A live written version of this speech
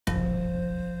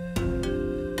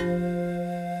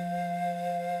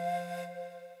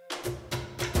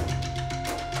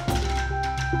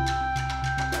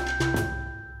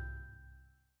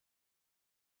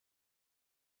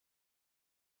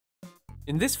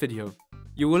In this video,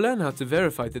 you will learn how to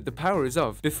verify that the power is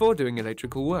off before doing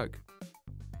electrical work.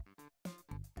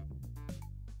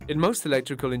 In most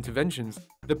electrical interventions,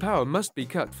 the power must be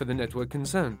cut for the network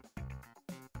concerned.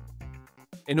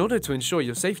 In order to ensure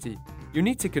your safety, you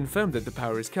need to confirm that the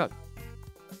power is cut.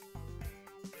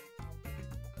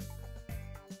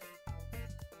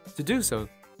 To do so,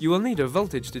 you will need a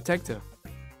voltage detector.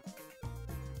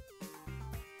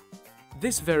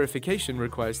 This verification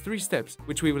requires 3 steps,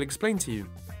 which we will explain to you.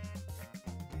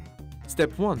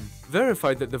 Step 1.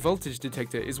 Verify that the voltage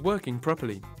detector is working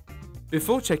properly.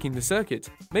 Before checking the circuit,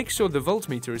 make sure the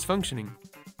voltmeter is functioning.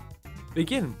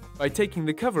 Begin by taking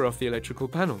the cover off the electrical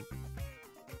panel.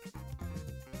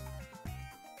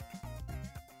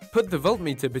 Put the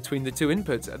voltmeter between the 2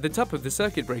 inputs at the top of the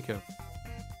circuit breaker.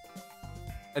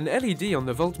 An LED on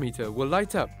the voltmeter will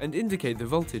light up and indicate the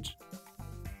voltage.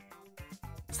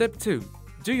 Step 2.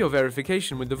 Do your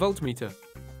verification with the voltmeter.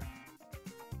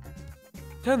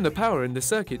 Turn the power in the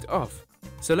circuit off,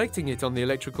 selecting it on the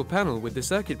electrical panel with the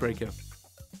circuit breaker.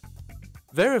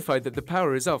 Verify that the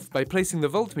power is off by placing the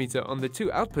voltmeter on the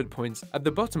 2 output points at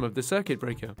the bottom of the circuit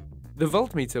breaker. The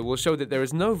voltmeter will show that there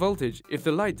is no voltage if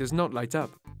the light does not light up.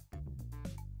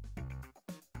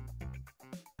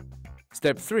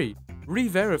 Step 3.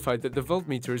 Re-verify that the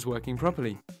voltmeter is working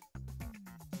properly.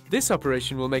 This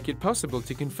operation will make it possible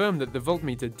to confirm that the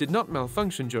voltmeter did not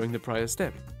malfunction during the prior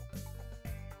step.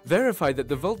 Verify that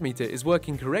the voltmeter is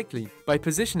working correctly by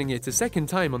positioning it a second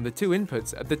time on the 2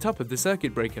 inputs at the top of the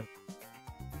circuit breaker.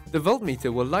 The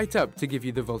voltmeter will light up to give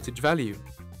you the voltage value.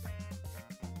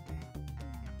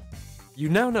 You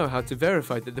now know how to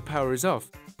verify that the power is off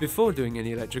before doing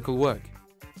any electrical work.